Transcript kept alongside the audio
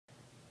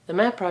The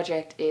MAP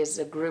project is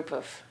a group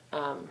of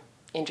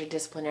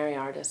interdisciplinary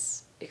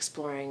artists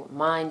exploring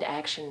mind,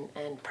 action,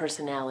 and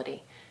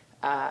personality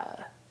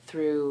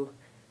through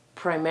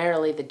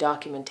primarily the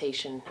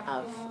documentation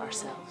of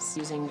ourselves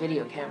using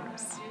video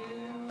cameras.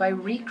 By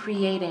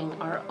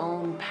recreating our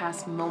own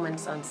past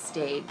moments on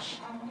stage,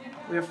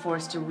 we are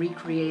forced to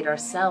recreate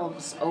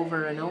ourselves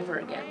over and over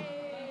again.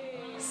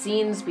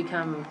 Scenes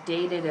become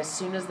dated as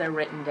soon as they're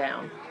written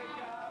down.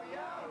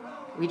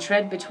 We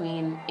tread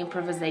between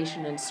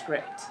improvisation and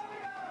script,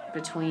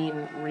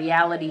 between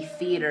reality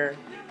theater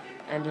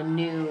and a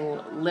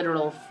new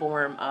literal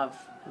form of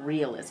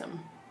realism.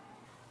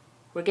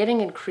 We're getting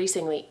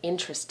increasingly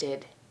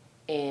interested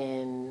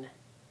in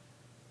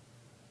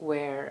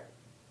where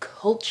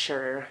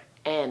culture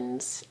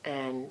ends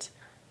and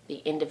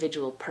the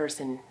individual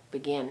person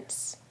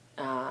begins.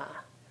 I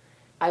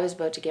was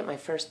about to get my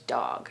first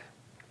dog.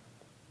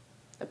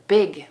 A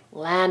big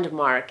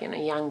landmark in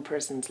a young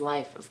person's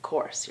life, of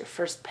course. Your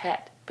first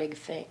pet, big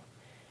thing.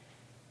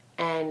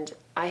 And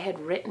I had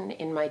written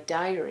in my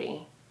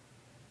diary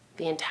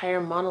the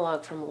entire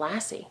monologue from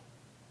Lassie.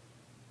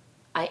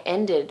 I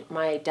ended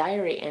my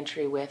diary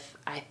entry with,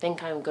 I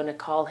think I'm going to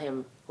call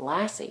him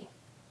Lassie.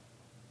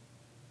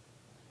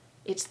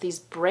 It's these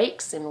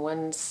breaks in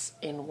one's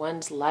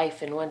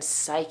life, in one's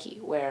psyche,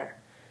 where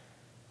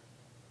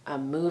a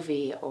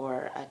movie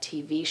or a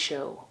TV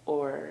show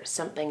or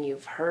something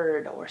you've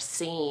heard or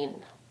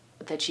seen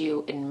that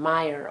you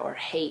admire or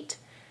hate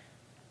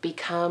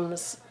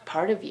becomes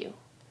part of you.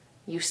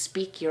 You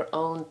speak your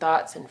own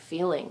thoughts and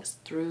feelings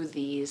through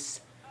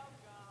these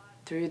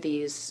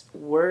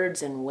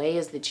words and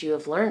ways that you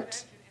have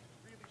learnt,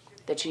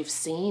 that you've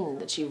seen,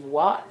 that you've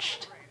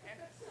watched.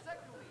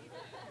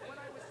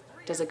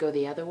 Does it go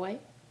the other way?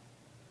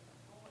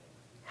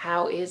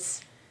 How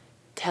is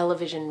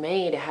television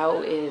made?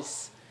 How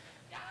is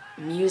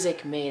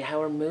music made?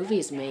 How are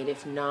movies made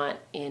if not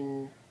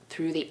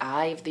through the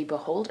eye of the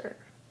beholder?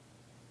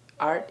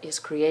 Art is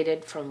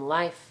created from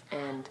life,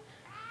 and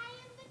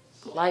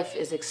life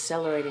is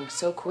accelerating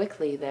so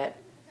quickly that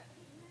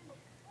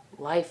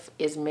life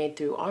is made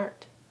through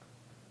art.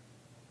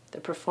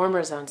 The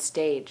performers on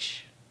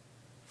stage,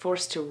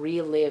 forced to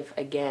relive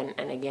again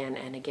and again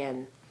and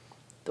again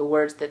the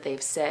words that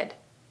they've said.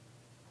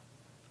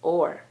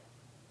 Or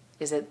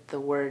is it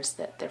the words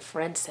that their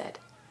friend said?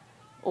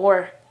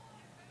 Or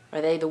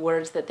are they the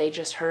words that they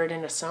just heard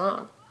in a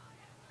song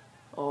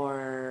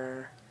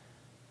or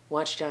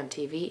watched on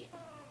TV,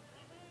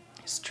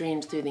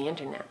 streamed through the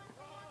internet?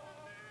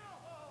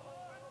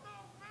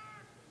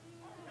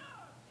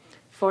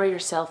 For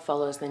Yourself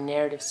follows the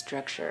narrative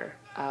structure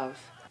of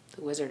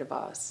The Wizard of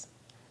Oz.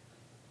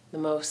 The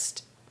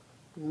most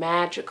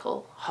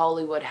magical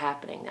Hollywood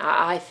happening,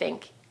 I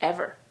think,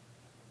 ever.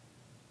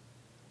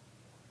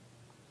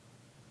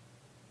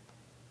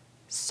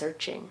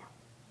 Searching,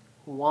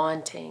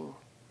 wanting,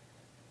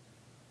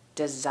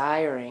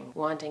 desiring,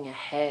 wanting a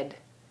head,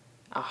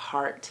 a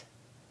heart,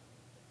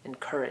 and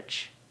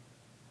courage.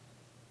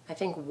 I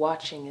think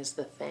watching is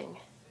the thing.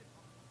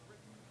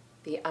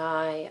 The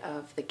eye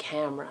of the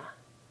camera,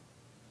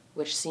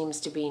 which seems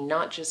to be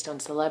not just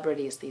on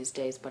celebrities these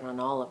days, but on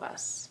all of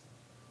us.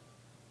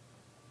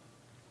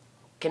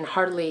 Can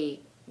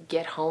hardly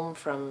get home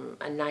from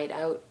a night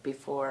out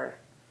before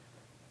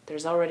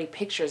there's already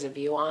pictures of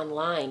you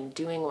online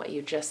doing what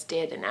you just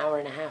did an hour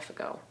and a half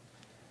ago.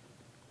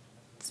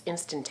 It's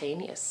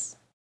instantaneous.